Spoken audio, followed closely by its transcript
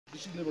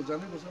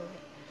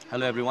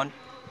Hello everyone,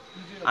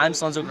 I'm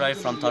Sanjok Rai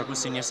from Tharpu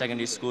Senior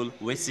Secondary School,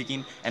 West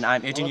Sikkim, and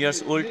I'm 18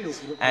 years old.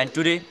 And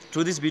today,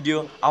 through this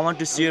video, I want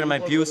to share my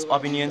views,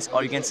 opinions,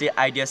 or you can say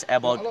ideas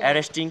about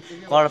arresting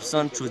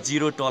corruption through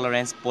zero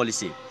tolerance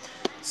policy.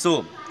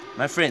 So,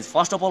 my friends,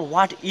 first of all,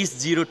 what is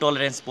zero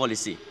tolerance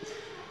policy?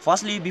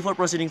 Firstly, before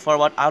proceeding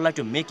forward, I would like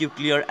to make you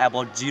clear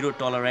about zero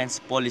tolerance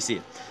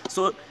policy.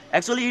 So,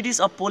 actually, it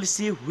is a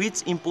policy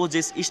which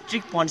imposes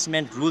strict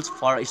punishment rules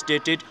for a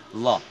stated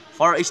law.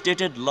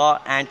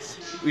 And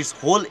its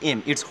whole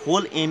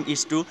aim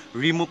is to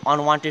remove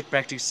unwanted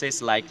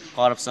practices like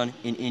corruption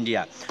in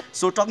India.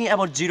 So, talking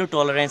about zero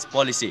tolerance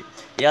policy,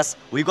 yes,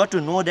 we got to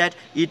know that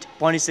it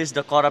punishes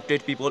the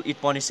corrupted people. It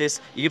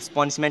gives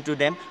punishment to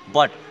them.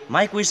 But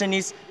my question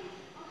is,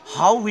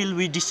 how will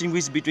we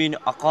distinguish between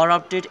a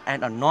corrupted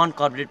and a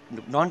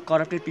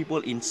non-corrupted people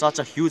in such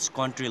a huge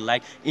country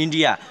like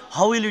India?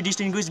 How will we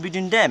distinguish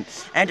between them?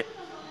 And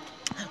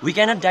we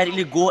cannot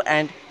directly go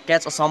and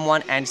catch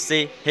someone and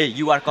say, hey,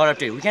 you are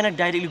corrupted. We cannot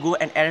directly go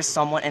and arrest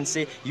someone and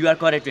say, you are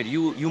corrupted,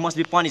 you must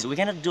be punished. We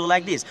cannot do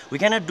like this. We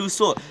cannot do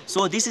so.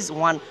 So this is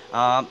one,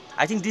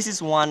 I think this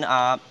is one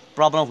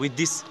problem with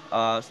this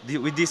act,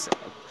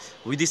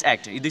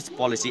 with this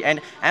policy.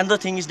 And the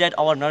thing is that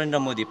our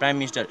Narendra Modi, Prime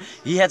Minister,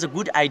 he has a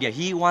good idea.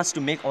 He wants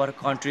to make our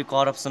country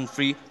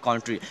corruption-free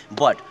country.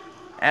 But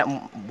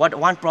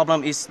one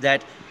problem is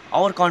that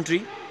our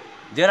country,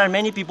 there are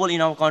many people in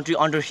our country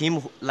under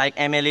him, like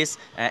MLAs,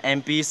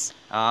 MPs,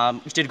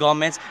 state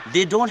governments.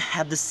 They don't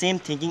have the same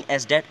thinking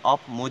as that of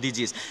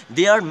Modiji's.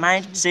 Their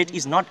mindset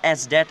is not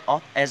like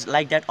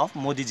that of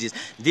Modiji's.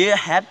 They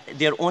have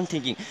their own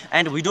thinking,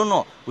 and we don't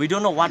know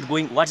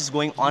what is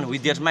going on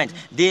with their mind.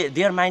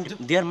 Their mind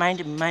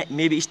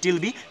may still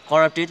be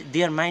corrupted.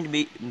 Their mind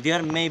may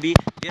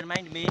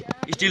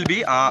still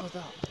be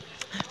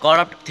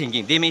corrupt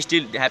thinking. They may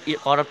still have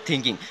corrupt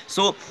thinking.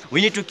 So we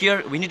need to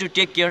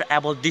take care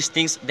about these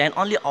things. Then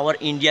only our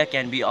India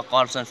can be a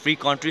corruption free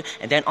country,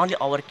 and then only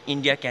our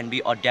India can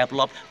be a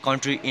developed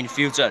country in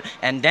future.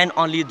 And then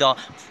only the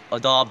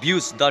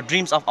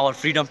dreams of our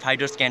freedom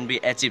fighters can be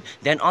achieved.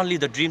 Then only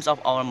the dreams of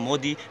our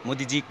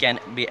Modiji can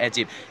be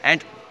achieved.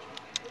 And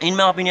in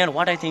my opinion,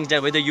 what I think is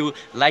that whether you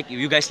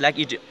guys like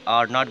it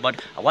or not,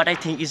 but what I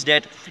think is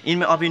that, in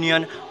my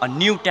opinion, a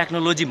new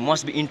technology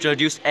must be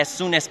introduced as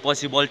soon as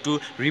possible to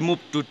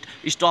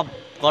stop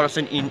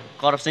corruption in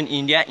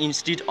India,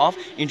 instead of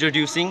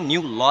introducing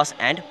new laws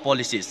and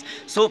policies.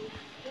 So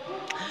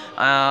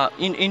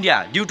in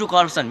India, due to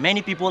corruption,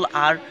 many people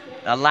are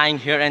lying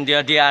here and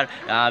there. They are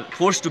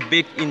forced to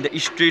beg in the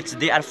streets.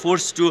 They are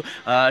forced to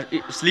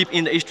sleep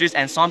in the streets,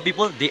 and some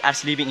people, they are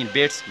sleeping in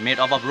beds made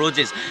of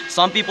roses.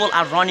 Some people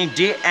are running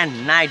day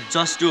and night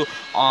just to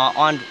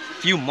earn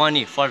few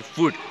money for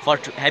food, for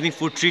having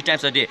food 3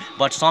 times a day.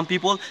 But some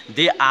people,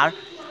 they are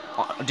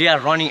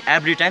running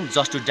every time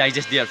just to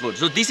digest their food.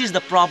 So this is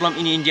the problem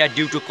in India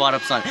due to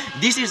corruption.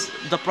 This is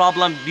the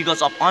problem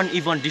because of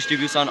uneven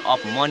distribution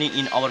of money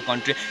in our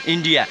country,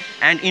 India.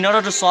 And in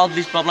order to solve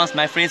these problems,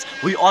 my friends,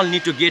 we all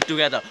need to get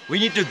together. We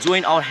need to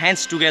join our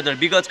hands together,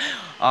 because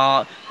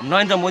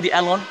Narendra Modi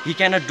alone, he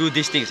cannot do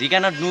these things. He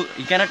cannot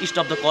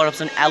stop the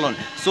corruption alone.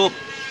 So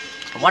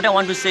what I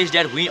want to say is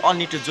that we all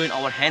need to join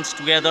our hands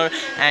together,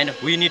 and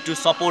we need to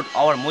support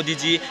our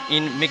Modiji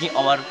in making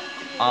our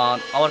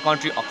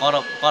country a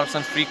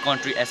corruption-free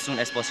country as soon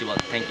as possible.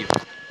 Thank you.